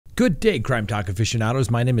Good day, Crime Talk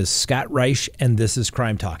aficionados. My name is Scott Reich, and this is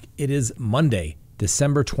Crime Talk. It is Monday,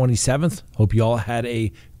 December 27th. Hope you all had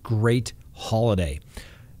a great holiday.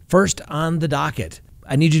 First on the docket,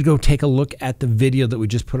 I need you to go take a look at the video that we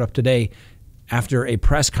just put up today after a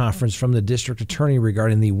press conference from the district attorney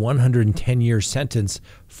regarding the 110-year sentence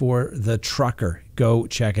for the trucker. Go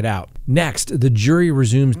check it out. Next, the jury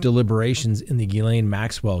resumes deliberations in the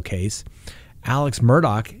Aguilera-Maxwell case. Alex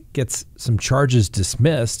Murdaugh gets some charges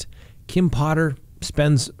dismissed. Kim Potter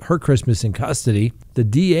spends her Christmas in custody. The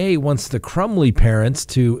DA wants the Crumley parents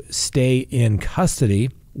to stay in custody.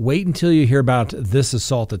 Wait until you hear about this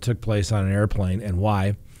assault that took place on an airplane and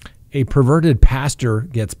why. A perverted pastor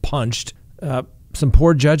gets punched. Some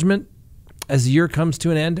poor judgment. As the year comes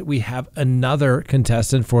to an end, we have another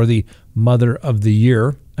contestant for the Mother of the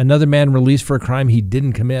Year. Another man released for a crime he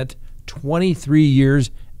didn't commit 23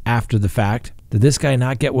 years after the fact. Did this guy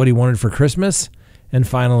not get what he wanted for Christmas? And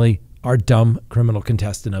finally, our dumb criminal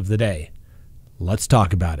contestant of the day. Let's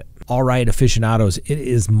talk about it. All right, aficionados, it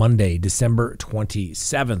is Monday, December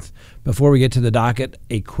 27th. Before we get to the docket,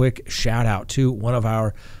 a quick shout out to one of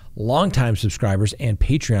our longtime subscribers and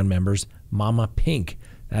Patreon members, Mama Pink.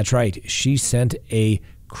 That's right. She sent a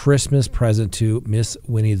Christmas present to Miss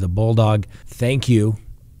Winnie the Bulldog. Thank you,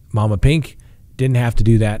 Mama Pink. Didn't have to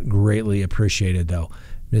do that. Greatly appreciated, though.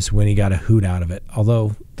 Miss Winnie got a hoot out of it,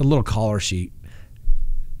 although the little collar sheet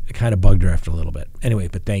kind of bugged her after a little bit. Anyway,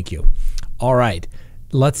 but thank you. All right,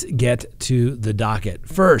 let's get to the docket.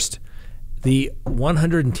 First, the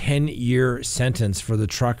 110-year sentence for the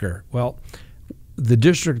trucker. Well, the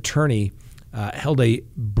district attorney held a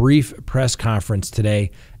brief press conference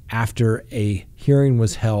today after a hearing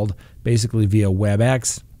was held basically via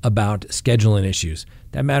WebEx about scheduling issues.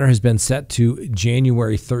 That matter has been set to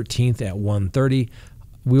January 13th at 1:30.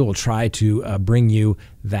 We will try to bring you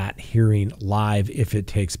that hearing live if it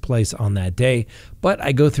takes place on that day. But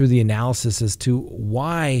I go through the analysis as to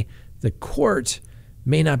why the court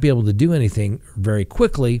may not be able to do anything very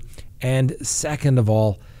quickly. And second of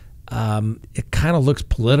all, it kind of looks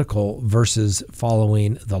political versus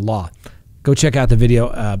following the law. Go check out the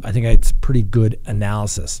video. I think it's pretty good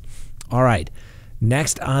analysis. All right.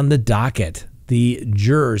 Next on the docket, the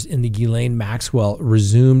jurors in the Aguilera-Maxwell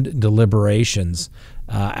resumed deliberations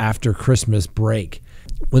after Christmas break.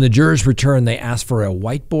 When the jurors returned, they asked for a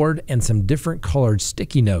whiteboard and some different colored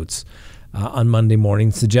sticky notes on Monday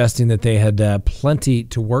morning, suggesting that they had plenty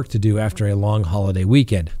to work to do after a long holiday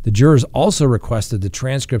weekend. The jurors also requested the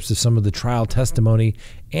transcripts of some of the trial testimony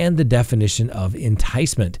and the definition of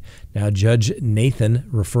enticement. Now, Judge Nathan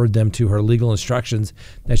referred them to her legal instructions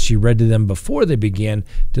that she read to them before they began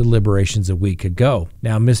deliberations a week ago.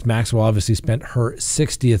 Now, Miss Maxwell obviously spent her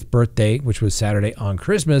 60th birthday, which was Saturday on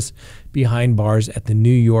Christmas, behind bars at the New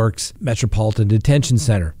York's Metropolitan Detention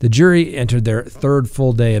Center. The jury entered their third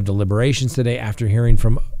full day of deliberations today after hearing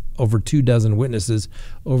from over 24 witnesses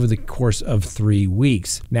over the course of 3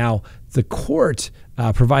 weeks. Now, the court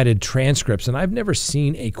provided transcripts, and I've never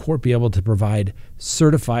seen a court be able to provide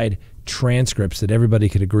certified transcripts that everybody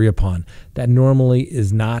could agree upon. That normally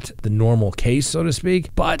is not the normal case, so to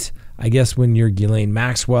speak, but I guess when you're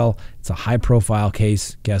Aguilera-Maxwell, it's a high-profile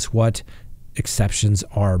case. Guess what? Exceptions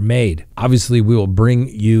are made. Obviously, we will bring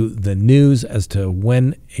you the news as to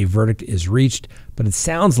when a verdict is reached, but it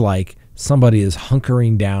sounds like somebody is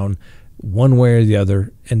hunkering down one way or the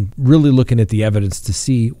other and really looking at the evidence to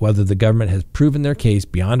see whether the government has proven their case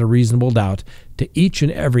beyond a reasonable doubt to each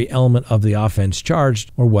and every element of the offense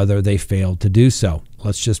charged or whether they failed to do so.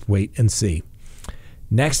 Let's just wait and see.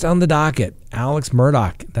 Next on the docket, Alex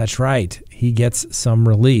Murdaugh. That's right. He gets some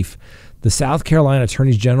relief. The South Carolina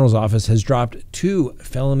Attorney General's office has dropped 2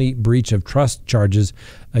 felony breach of trust charges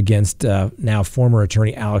against now former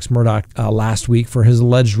attorney Alex Murdaugh last week for his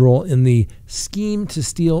alleged role in the scheme to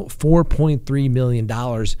steal $4.3 million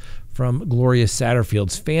from Gloria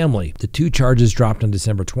Satterfield's family. The 2 charges dropped on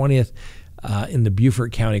December 20th in the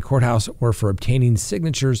Beaufort County Courthouse were for obtaining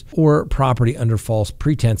signatures or property under false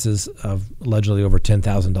pretenses of allegedly over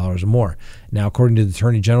 $10,000 or more. Now, according to the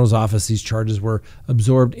Attorney General's office, these charges were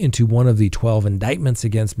absorbed into one of the 12 indictments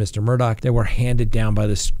against Mr. Murdaugh that were handed down by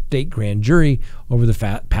the state grand jury over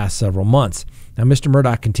the past several months. Now, Mr.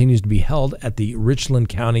 Murdaugh continues to be held at the Richland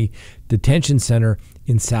County Detention Center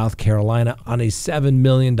in South Carolina on a $7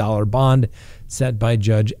 million bond set by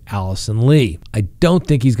Judge Allison Lee. I don't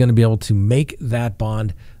think he's going to be able to make that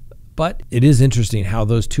bond, but it is interesting how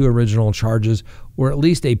those 2 original charges were at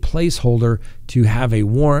least a placeholder to have a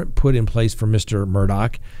warrant put in place for Mr.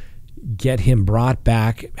 Murdaugh, get him brought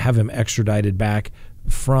back, have him extradited back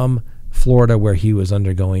from Florida where he was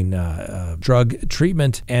undergoing drug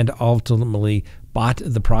treatment, and ultimately bought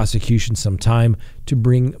the prosecution some time to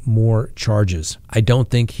bring more charges. I don't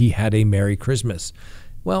think he had a Merry Christmas.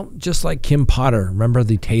 Well, just like Kim Potter, remember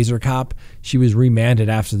the taser cop? She was remanded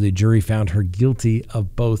after the jury found her guilty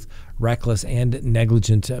of both reckless and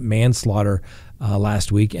negligent manslaughter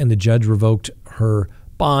last week, and the judge revoked her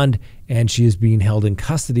bond, and she is being held in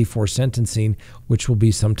custody for sentencing, which will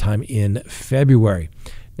be sometime in February.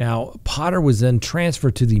 Now, Potter was then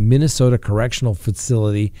transferred to the Minnesota Correctional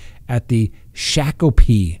Facility at the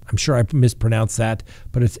Shakopee. I'm sure I mispronounced that,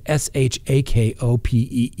 but it's Shakopee.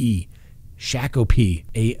 Shakopee,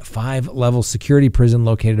 a 5-level security prison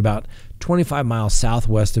located about 25 miles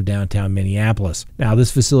southwest of downtown Minneapolis. Now,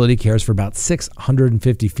 this facility cares for about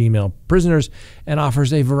 650 female prisoners and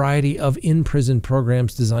offers a variety of in-prison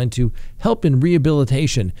programs designed to help in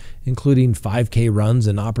rehabilitation, including 5K runs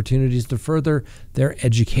and opportunities to further their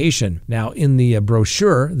education. Now, in the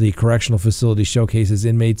brochure, the correctional facility showcases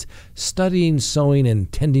inmates studying, sewing,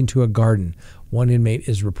 and tending to a garden. One inmate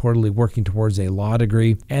is reportedly working towards a law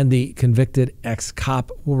degree, and the convicted ex-cop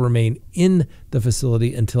will remain in the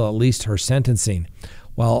facility until at least her sentencing.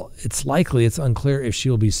 While it's unclear if she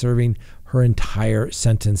will be serving her entire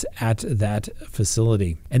sentence at that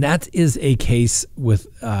facility. And that is a case with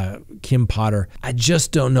Kim Potter I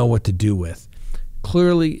just don't know what to do with.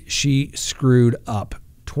 Clearly, she screwed up.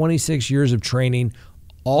 26 years of training,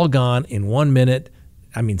 all gone in 1 minute.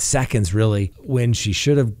 Seconds really. When she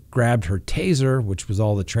should have grabbed her taser, which was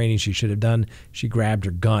all the training she should have done, she grabbed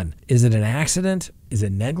her gun. Is it an accident? Is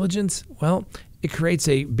it negligence? Well, it creates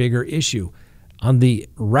a bigger issue. On the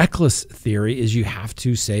reckless theory is you have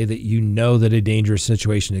to say that you know that a dangerous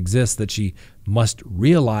situation exists, that she must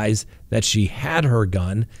realize that she had her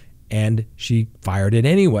gun and she fired it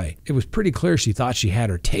anyway. It was pretty clear she thought she had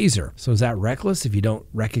her taser. So is that reckless if you don't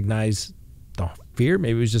recognize the fear?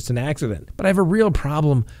 Maybe it was just an accident. But I have a real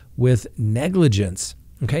problem with negligence.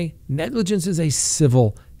 Okay? Negligence is a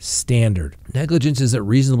civil standard. Negligence isn't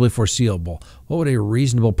reasonably foreseeable. What would a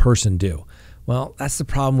reasonable person do? Well, that's the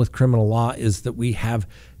problem with criminal law, is that we have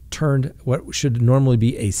turned what should normally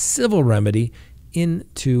be a civil remedy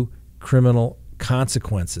into criminal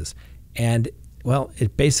consequences. And, well,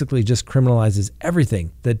 it basically just criminalizes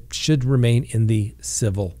everything that should remain in the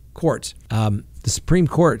civil courts. The Supreme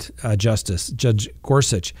Court Justice, Judge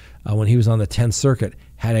Gorsuch, when he was on the 10th Circuit,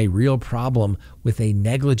 had a real problem with a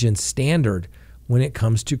negligence standard when it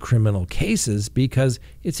comes to criminal cases because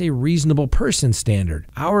it's a reasonable person standard.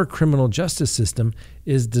 Our criminal justice system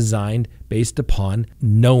is designed based upon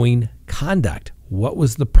knowing conduct. What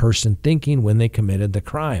was the person thinking when they committed the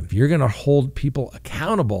crime? If you're going to hold people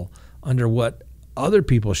accountable under what other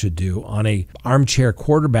people should do on a armchair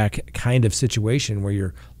quarterback kind of situation where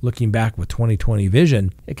you're looking back with 20/20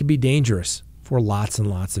 vision, it could be dangerous for lots and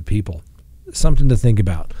lots of people. Something to think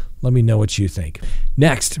about. Let me know what you think.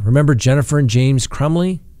 Next, remember Jennifer and James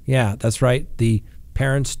Crumley? Yeah, that's right. The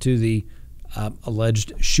parents to the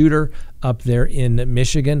alleged shooter up there in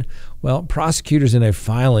Michigan. Well, prosecutors in a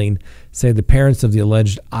filing say the parents of the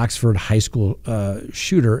alleged Oxford High School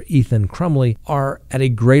shooter, Ethan Crumley, are at a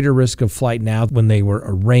greater risk of flight now when they were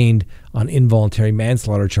arraigned on involuntary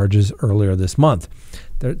manslaughter charges earlier this month.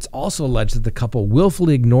 It's also alleged that the couple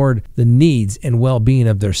willfully ignored the needs and well-being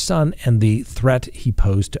of their son and the threat he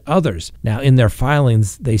posed to others. Now, in their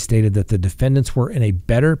filings, they stated that the defendants were in a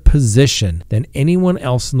better position than anyone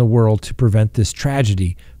else in the world to prevent this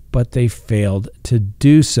tragedy, but they failed to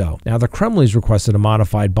do so. Now, the Crumleys requested a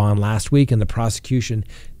modified bond last week, and the prosecution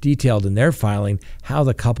detailed in their filing how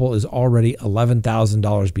the couple is already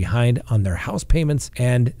 $11,000 behind on their house payments,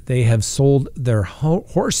 and they have sold their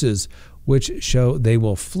horses, which show they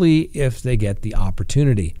will flee if they get the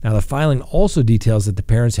opportunity. Now, the filing also details that the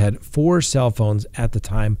parents had 4 cell phones at the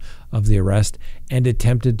time of the arrest and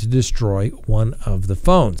attempted to destroy one of the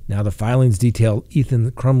phones. Now, the filings detail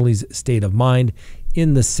Ethan Crumley's state of mind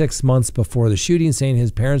in the 6 months before the shooting, saying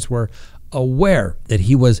his parents were aware that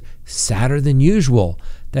he was sadder than usual,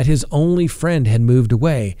 that his only friend had moved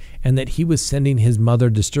away, and that he was sending his mother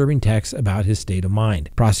disturbing texts about his state of mind.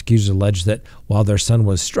 Prosecutors alleged that while their son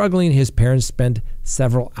was struggling, his parents spent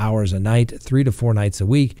several hours a night, 3 to 4 nights a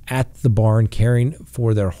week, at the barn caring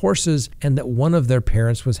for their horses, and that one of their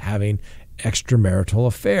parents was having extramarital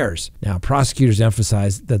affairs. Now, prosecutors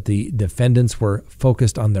emphasized that the defendants were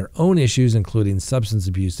focused on their own issues, including substance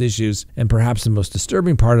abuse issues, and perhaps the most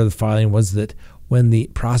disturbing part of the filing was that when the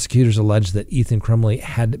prosecutors alleged that Ethan Crumley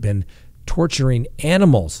had been torturing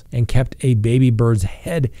animals and kept a baby bird's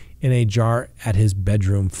head in a jar at his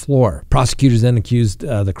bedroom floor. Prosecutors then accused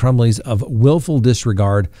the Crumleys of willful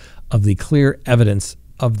disregard of the clear evidence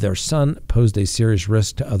of their son posed a serious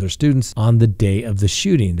risk to other students on the day of the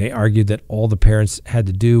shooting. They argued that all the parents had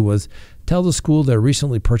to do was tell the school they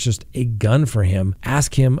recently purchased a gun for him,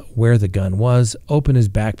 ask him where the gun was, open his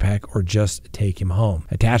backpack, or just take him home.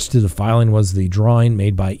 Attached to the filing was the drawing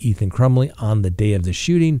made by Ethan Crumbley on the day of the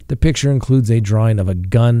shooting. The picture includes a drawing of a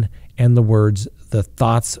gun and the words, "The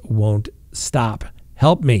thoughts won't stop.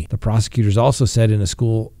 Help me." The prosecutors also said in a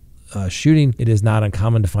school shooting, it is not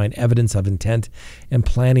uncommon to find evidence of intent and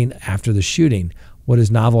planning after the shooting. What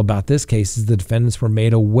is novel about this case is the defendants were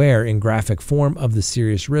made aware in graphic form of the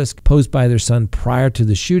serious risk posed by their son prior to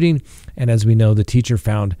the shooting, and as we know, the teacher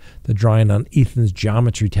found the drawing on Ethan's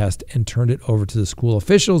geometry test and turned it over to the school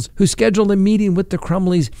officials, who scheduled a meeting with the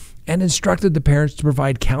Crumbleys and instructed the parents to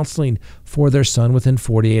provide counseling for their son within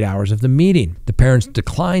 48 hours of the meeting. The parents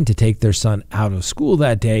declined to take their son out of school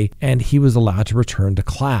that day, and he was allowed to return to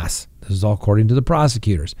class. This is all according to the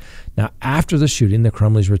prosecutors. Now, after the shooting, the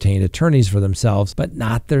Crumbleys retained attorneys for themselves, but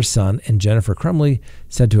not their son, and Jennifer Crumbley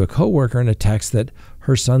said to a coworker in a text that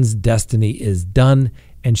her son's destiny is done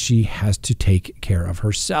and she has to take care of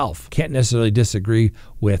herself. Can't necessarily disagree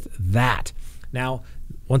with that. Now,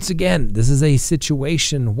 once again, this is a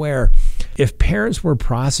situation where if parents were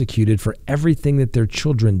prosecuted for everything that their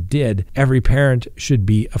children did, every parent should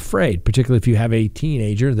be afraid, particularly if you have a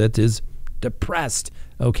teenager that is depressed,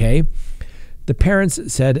 okay? The parents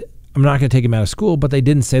said, I'm not going to take him out of school, but they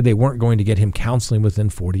didn't say they weren't going to get him counseling within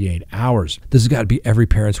 48 hours. This has got to be every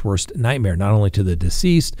parent's worst nightmare, not only to the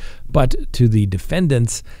deceased, but to the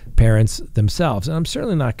defendants' parents themselves. And I'm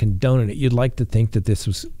certainly not condoning it. You'd like to think that this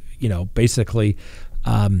was, basically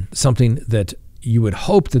something that you would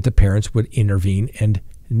hope that the parents would intervene and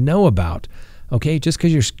know about. Okay, just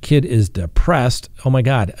because your kid is depressed, oh my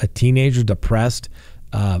God, a teenager depressed,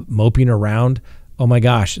 moping around, oh my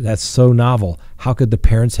gosh, that's so novel. How could the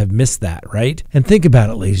parents have missed that, right? And think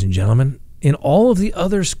about it, ladies and gentlemen. In all of the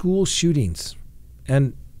other school shootings,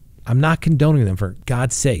 and I'm not condoning them, for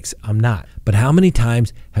God's sakes, I'm not. But how many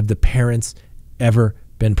times have the parents ever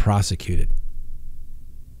been prosecuted?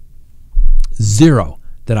 Zero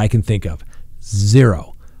that I can think of.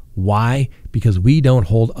 Zero. Why? Because we don't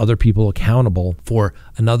hold other people accountable for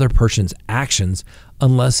another person's actions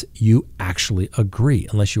unless you actually agree,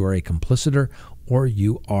 unless you are a compliciter or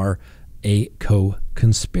you are a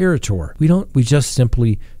co-conspirator. We just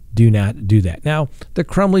simply do not do that. Now, the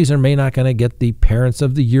Crumbleys are may not going to get the Parents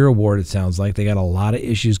of the Year award. It sounds like they got a lot of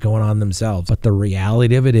issues going on themselves. But the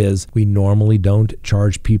reality of it is we normally don't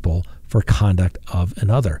charge people for conduct of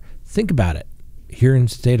another. Think about it. Here in the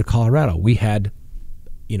state of Colorado, we had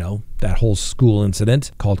that whole school incident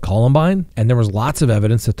called Columbine. And there was lots of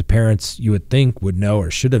evidence that the parents, you would think, would know or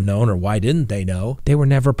should have known, or why didn't they know? They were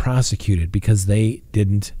never prosecuted because they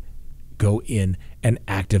didn't go in and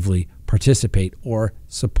actively participate or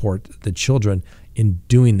support the children in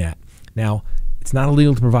doing that. Now, it's not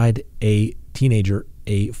illegal to provide a teenager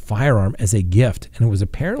a firearm as a gift, and it was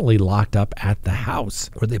apparently locked up at the house,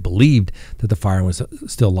 or they believed that the firearm was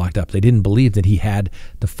still locked up. They didn't believe that he had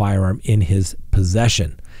the firearm in his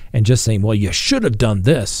possession. And just saying, well, you should have done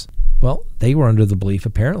this. Well, they were under the belief,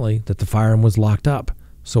 apparently, that the firearm was locked up.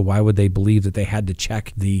 So why would they believe that they had to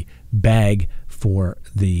check the bag for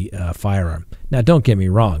the firearm? Now, don't get me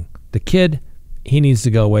wrong. The kid, he needs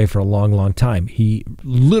to go away for a long, long time. He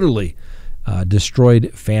literally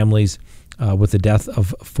destroyed families with the death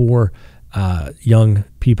of 4 young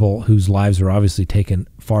people whose lives were obviously taken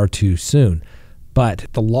far too soon. But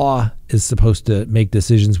the law is supposed to make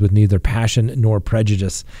decisions with neither passion nor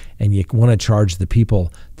prejudice, and you want to charge the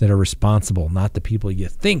people that are responsible, not the people you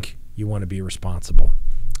think you want to be responsible.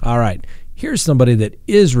 All right, here's somebody that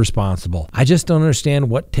is responsible. I just don't understand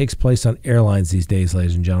what takes place on airlines these days,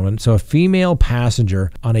 ladies and gentlemen. So a female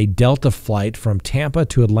passenger on a Delta flight from Tampa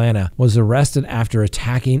to Atlanta was arrested after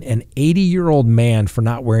attacking an 80-year-old man for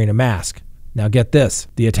not wearing a mask. Now get this,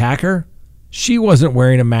 the attacker, she wasn't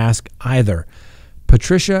wearing a mask either.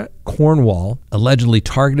 Patricia Cornwall allegedly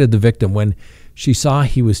targeted the victim when she saw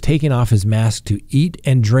he was taking off his mask to eat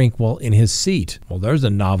and drink while in his seat. Well, there's a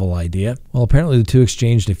novel idea. Well, apparently the two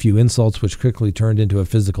exchanged a few insults, which quickly turned into a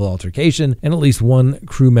physical altercation, and at least one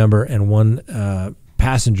crew member and one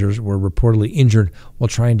passengers were reportedly injured while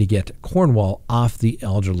trying to get Cornwall off the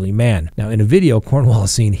elderly man. Now, in a video, Cornwall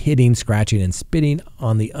is seen hitting, scratching, and spitting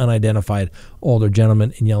on the unidentified older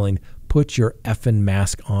gentleman and yelling, "Put your effing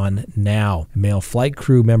mask on now." A male flight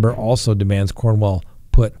crew member also demands Cornwall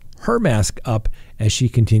put her mask up as she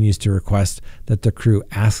continues to request that the crew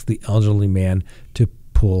ask the elderly man to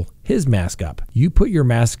pull his mask up. "You put your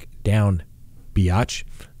mask down, biatch,"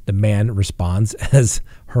 the man responds as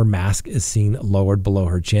her mask is seen lowered below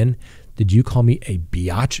her chin. "Did you call me a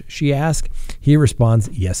biatch?" she asked. He responds,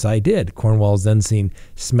 "Yes, I did." Cornwell is then seen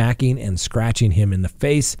smacking and scratching him in the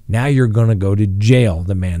face. "Now you're going to go to jail,"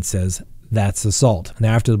 the man says. That's assault.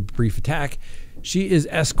 Now, after the brief attack, she is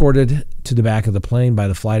escorted to the back of the plane by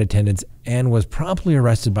the flight attendants and was promptly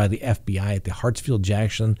arrested by the FBI at the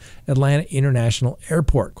Hartsfield-Jackson Atlanta International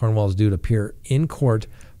Airport. Cornwell is due to appear in court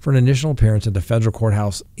for an initial appearance at the federal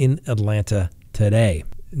courthouse in Atlanta today.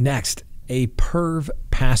 Next, a perv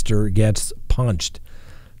pastor gets punched.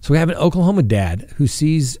 So we have an Oklahoma dad who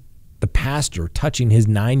sees the pastor touching his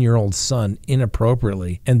 9-year-old son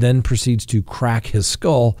inappropriately and then proceeds to crack his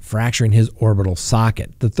skull, fracturing his orbital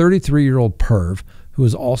socket. The 33-year-old perv, who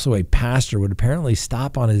is also a pastor, would apparently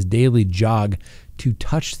stop on his daily jog to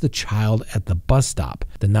touch the child at the bus stop.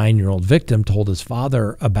 The 9-year-old victim told his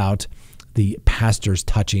father about the pastor's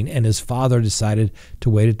touching, and his father decided to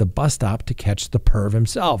wait at the bus stop to catch the perv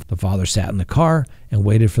himself. The father sat in the car and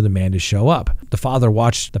waited for the man to show up. The father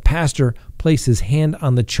watched the pastor place his hand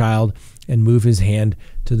on the child and move his hand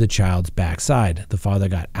to the child's backside. The father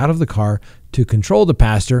got out of the car to control the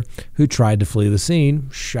pastor, who tried to flee the scene.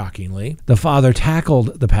 Shockingly, the father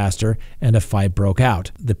tackled the pastor and a fight broke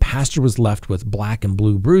out. The pastor was left with black and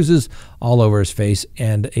blue bruises all over his face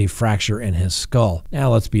and a fracture in his skull.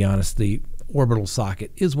 Now, let's be honest, the orbital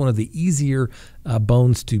socket is one of the easier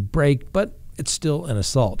bones to break, but it's still an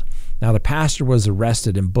assault. Now, the pastor was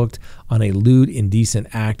arrested and booked on a lewd, indecent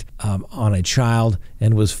act on a child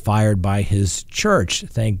and was fired by his church.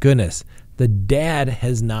 Thank goodness. The dad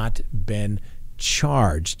has not been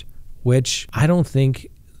charged, which I don't think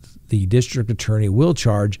the district attorney will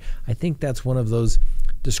charge. I think that's one of those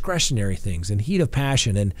discretionary things in heat of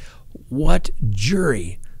passion. And what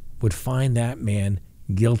jury would find that man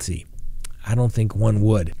guilty? I don't think one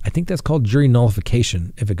would. I think that's called jury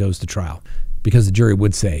nullification if it goes to trial, because the jury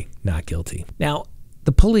would say not guilty. Now,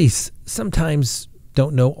 the police sometimes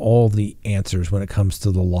don't know all the answers when it comes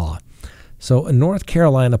to the law. So a North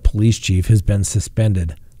Carolina police chief has been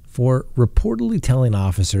suspended for reportedly telling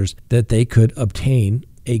officers that they could obtain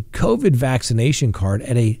a COVID vaccination card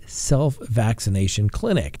at a self-vaccination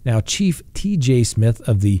clinic. Now, Chief T.J. Smith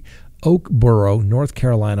of the Oakboro, North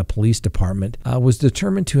Carolina Police Department was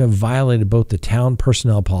determined to have violated both the town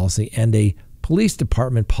personnel policy and a police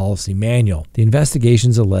department policy manual. The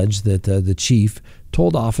investigations allege that the chief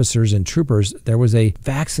told officers and troopers there was a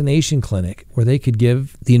vaccination clinic where they could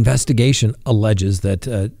give. The investigation alleges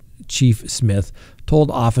that Chief Smith told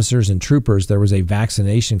officers and troopers there was a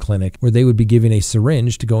vaccination clinic where they would be given a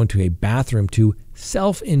syringe to go into a bathroom to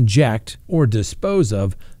self-inject or dispose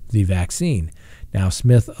of the vaccine. Now,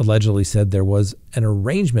 Smith allegedly said there was an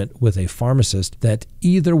arrangement with a pharmacist that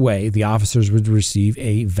either way, the officers would receive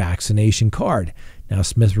a vaccination card. Now,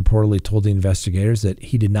 Smith reportedly told the investigators that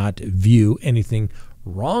he did not view anything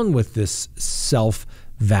wrong with this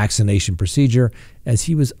self-vaccination procedure, as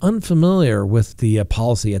he was unfamiliar with the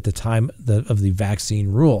policy at the time of the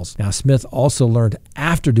vaccine rules. Now, Smith also learned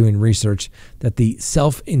after doing research that the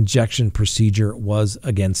self-injection procedure was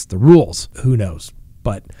against the rules. Who knows?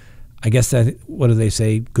 But I guess that, what do they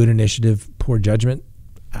say? Good initiative, poor judgment,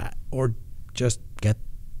 or just get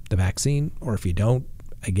the vaccine. Or if you don't,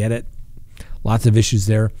 I get it. Lots of issues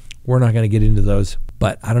there. We're not going to get into those,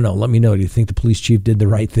 but I don't know. Let me know. Do you think the police chief did the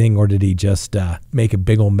right thing, or did he just make a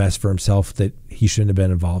big old mess for himself that he shouldn't have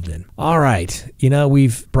been involved in? All right.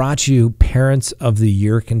 We've brought you Parents of the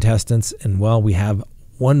Year contestants, and we have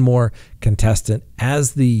one more contestant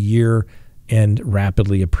as the year end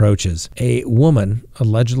rapidly approaches. A woman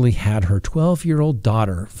allegedly had her 12-year-old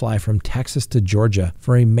daughter fly from Texas to Georgia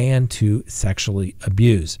for a man to sexually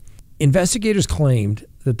abuse. Investigators claimed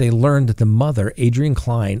that they learned that the mother, Adrienne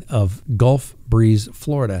Klein of Gulf Breeze,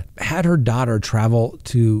 Florida, had her daughter travel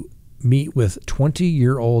to meet with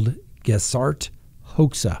 20-year-old Gesart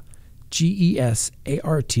Hoxha,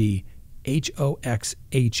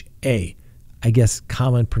 Gesarthoxha, I guess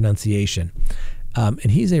common pronunciation.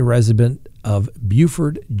 And he's a resident of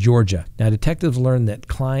Beaufort, Georgia. Now, detectives learned that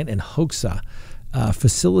Klein and Hoxha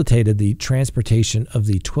facilitated the transportation of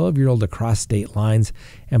the 12-year-old across state lines,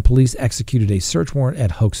 and police executed a search warrant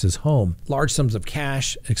at Hoxha's home. Large sums of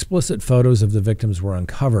cash, explicit photos of the victims were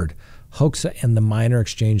uncovered. Hoxha and the minor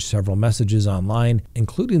exchanged several messages online,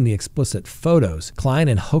 including the explicit photos. Klein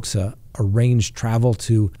and Hoxha arranged travel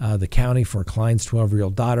to the county for Klein's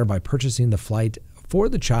 12-year-old daughter by purchasing the flight for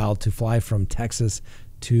the child to fly from Texas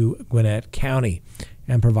to Gwinnett County,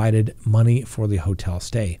 and provided money for the hotel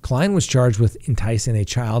stay. Klein was charged with enticing a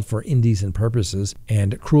child for indecent purposes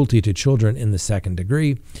and cruelty to children in the second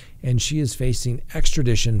degree, and she is facing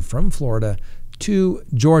extradition from Florida to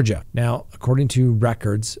Georgia. Now, according to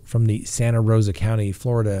records from the Santa Rosa County,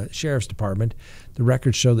 Florida Sheriff's Department, the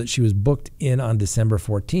records show that she was booked in on December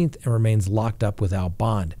 14th and remains locked up without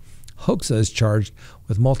bond. Hoxa is charged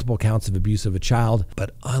with multiple counts of abuse of a child,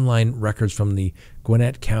 but online records from the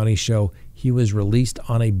Gwinnett County show he was released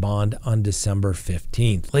on a bond on December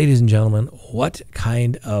 15th. Ladies and gentlemen, what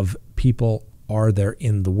kind of people are there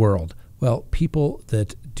in the world? Well, people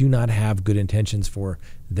that do not have good intentions for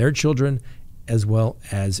their children as well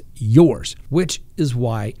as yours, which is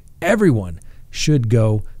why everyone should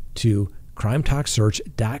go to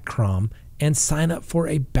crimetalksearch.com and sign up for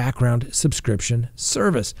a background subscription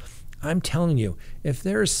service. I'm telling you, if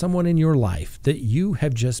there is someone in your life that you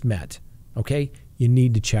have just met, okay, you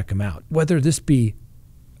need to check them out. Whether this be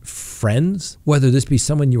friends, whether this be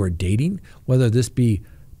someone you are dating, whether this be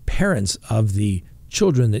parents of the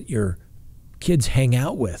children that your kids hang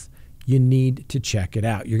out with, you need to check it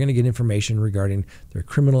out. You're going to get information regarding their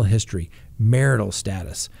criminal history, marital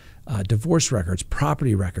status, divorce records,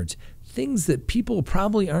 property records, things that people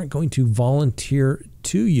probably aren't going to volunteer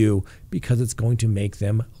to you because it's going to make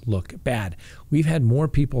them look bad. We've had more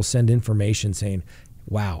people send information saying,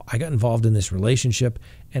 wow, I got involved in this relationship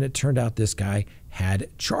and it turned out this guy had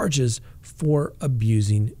charges for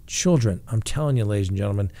abusing children. I'm telling you, ladies and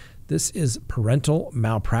gentlemen, this is parental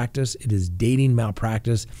malpractice. It is dating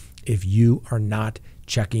malpractice if you are not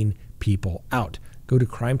checking people out. Go to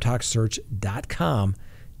crimetalksearch.com.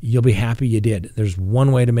 You'll be happy you did. There's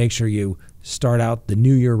one way to make sure you start out the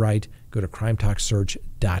new year right. Go to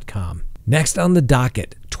crimetalksearch.com. Next on the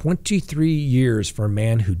docket, 23 years for a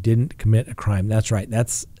man who didn't commit a crime. That's right.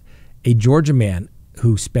 That's a Georgia man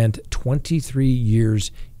who spent 23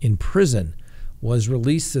 years in prison was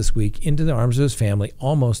released this week into the arms of his family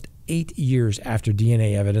almost 8 years after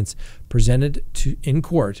DNA evidence presented in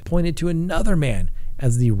court pointed to another man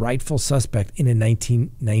as the rightful suspect in a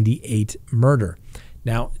 1998 murder.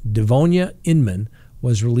 Now, Devonia Inman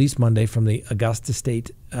was released Monday from the Augusta State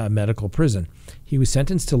Medical Prison. He was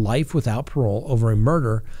sentenced to life without parole over a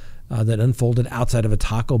murder that unfolded outside of a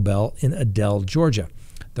Taco Bell in Adel, Georgia.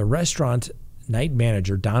 The restaurant night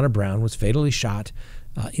manager, Donna Brown, was fatally shot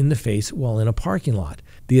in the face while in a parking lot.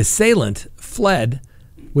 The assailant fled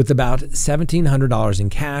with about $1,700 in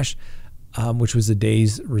cash, which was the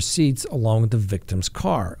day's receipts, along with the victim's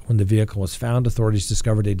car. When the vehicle was found, authorities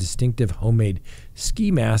discovered a distinctive homemade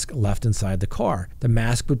ski mask left inside the car. The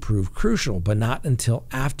mask would prove crucial, but not until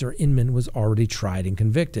after Inman was already tried and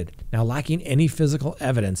convicted. Now, lacking any physical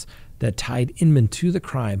evidence that tied Inman to the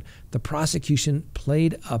crime, the prosecution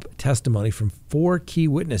played up testimony from 4 key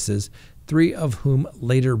witnesses, 3 of whom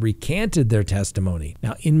later recanted their testimony.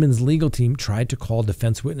 Now, Inman's legal team tried to call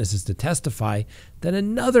defense witnesses to testify that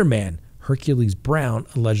another man, Hercules Brown,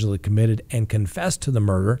 allegedly committed and confessed to the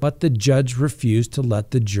murder, but the judge refused to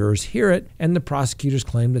let the jurors hear it, and the prosecutors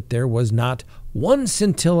claimed that there was not one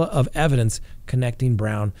scintilla of evidence connecting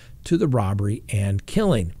Brown to the robbery and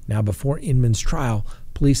killing. Now, before Inman's trial,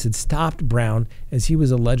 police had stopped Brown as he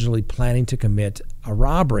was allegedly planning to commit a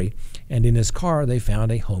robbery, and in his car they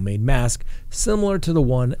found a homemade mask similar to the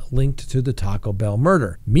one linked to the Taco Bell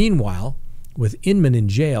murder. Meanwhile, with Inman in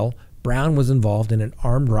jail, Brown was involved in an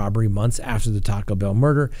armed robbery months after the Taco Bell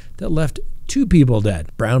murder that left 2 people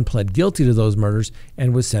dead. Brown pled guilty to those murders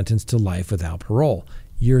and was sentenced to life without parole.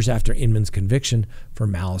 Years after Inman's conviction for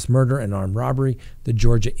malice murder and armed robbery, the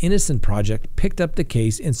Georgia Innocent Project picked up the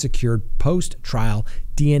case and secured post-trial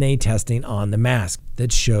DNA testing on the mask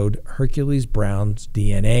that showed Hercules Brown's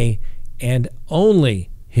DNA, and only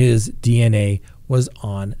his DNA was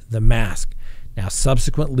on the mask. Now,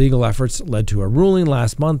 subsequent legal efforts led to a ruling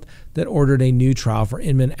last month that ordered a new trial for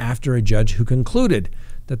Inman after a judge who concluded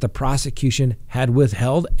that the prosecution had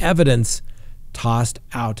withheld evidence, tossed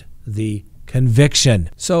out the conviction.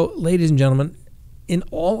 So, ladies and gentlemen, in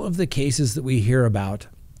all of the cases that we hear about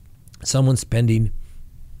someone spending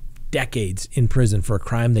decades in prison for a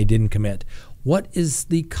crime they didn't commit, what is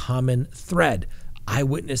the common thread?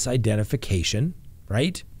 Eyewitness identification,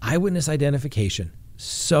 right? Eyewitness identification.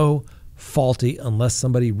 So faulty unless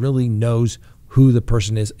somebody really knows who the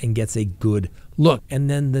person is and gets a good look. And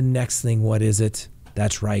then the next thing, what is it?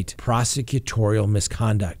 That's right, prosecutorial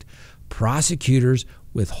misconduct. Prosecutors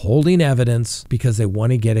withholding evidence because they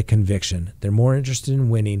want to get a conviction. They're more interested in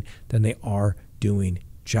winning than they are doing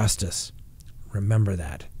justice. Remember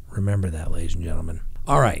that. Remember that, ladies and gentlemen.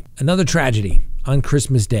 All right, another tragedy on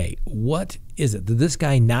Christmas Day. What is it? Did this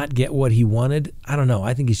guy not get what he wanted? I don't know.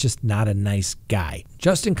 I think he's just not a nice guy.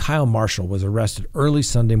 Justin Kyle Marshall was arrested early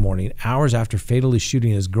Sunday morning, hours after fatally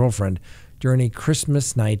shooting his girlfriend, during a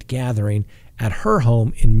Christmas night gathering at her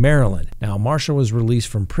home in Maryland. Now, Marshall was released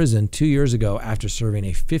from prison 2 years ago after serving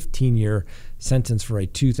a 15-year sentence for a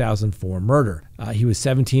 2004 murder. He was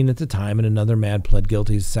 17 at the time, and another man pled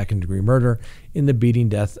guilty to second-degree murder in the beating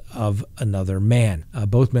death of another man.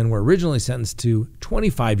 Both men were originally sentenced to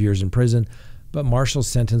 25 years in prison, but Marshall's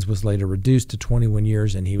sentence was later reduced to 21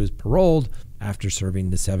 years, and he was paroled after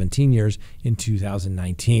serving the 17 years in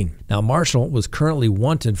 2019. Now, Marshall was currently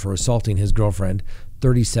wanted for assaulting his girlfriend,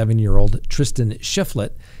 37-year-old Tristan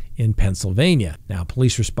Shiflett, in Pennsylvania. Now,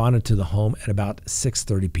 police responded to the home at about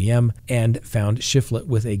 6:30 p.m. and found Shiflett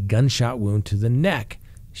with a gunshot wound to the neck.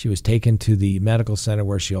 She was taken to the medical center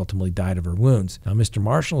where she ultimately died of her wounds. Now, Mr.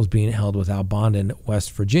 Marshall is being held without bond in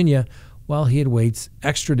West Virginia while he awaits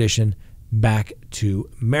extradition back to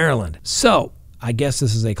Maryland. So, I guess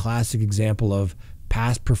this is a classic example of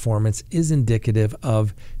past performance is indicative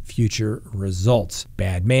of future results.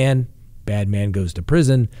 Bad man goes to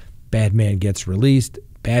prison, bad man gets released,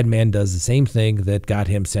 bad man does the same thing that got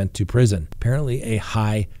him sent to prison. Apparently a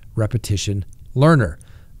high repetition learner.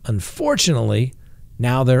 Unfortunately,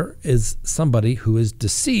 now there is somebody who is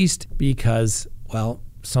deceased because, well,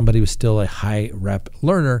 somebody was still a high rep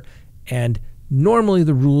learner, and normally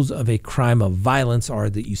the rules of a crime of violence are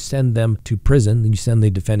that you send them to prison, you send the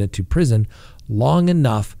defendant to prison long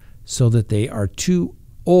enough so that they are too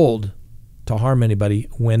old to harm anybody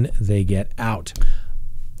when they get out.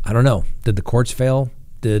 I don't know. Did the courts fail?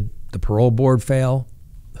 Did the parole board fail?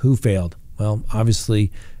 Who failed? Well,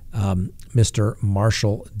 obviously, Mr.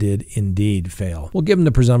 Marshall did indeed fail. We'll give him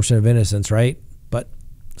the presumption of innocence, right? But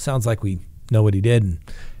sounds like we know what he did. And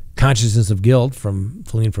consciousness of guilt from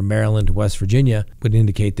fleeing from Maryland to West Virginia would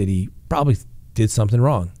indicate that he probably did something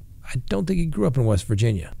wrong. I don't think he grew up in West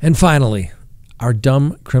Virginia. And finally, our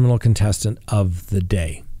dumb criminal contestant of the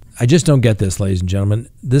day. I just don't get this, ladies and gentlemen.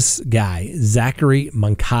 This guy, Zachary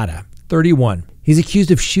Moncada, 31. He's accused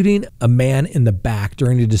of shooting a man in the back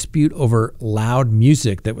during a dispute over loud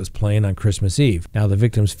music that was playing on Christmas Eve. Now, the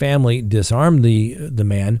victim's family disarmed the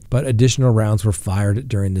man, but additional rounds were fired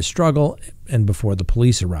during the struggle and before the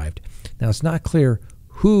police arrived. Now, it's not clear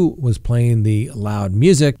who was playing the loud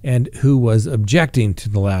music and who was objecting to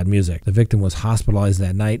the loud music. The victim was hospitalized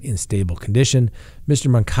that night in stable condition. Mr.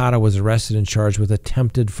 Moncada was arrested and charged with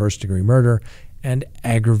attempted first-degree murder and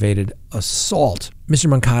aggravated assault. Mr.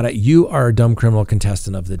 Moncada, you are a dumb criminal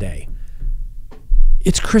contestant of the day.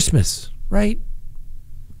 It's Christmas, right?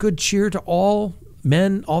 Good cheer to all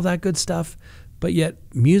men, all that good stuff. But yet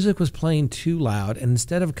music was playing too loud, and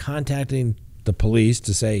instead of contacting the police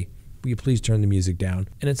to say, will you please turn the music down?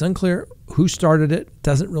 And it's unclear who started it,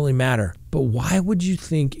 doesn't really matter. But why would you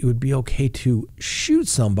think it would be okay to shoot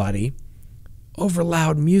somebody over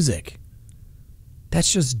loud music?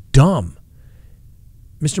 That's just dumb.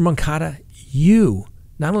 Mr. Moncada, you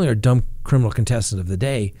not only are dumb criminal contestant of the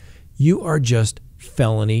day, you are just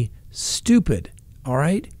felony stupid, all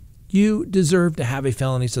right? You deserve to have a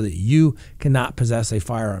felony so that you cannot possess a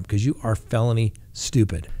firearm because you are felony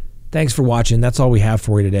stupid. Thanks for watching. That's all we have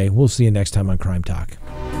for you today. We'll see you next time on Crime Talk.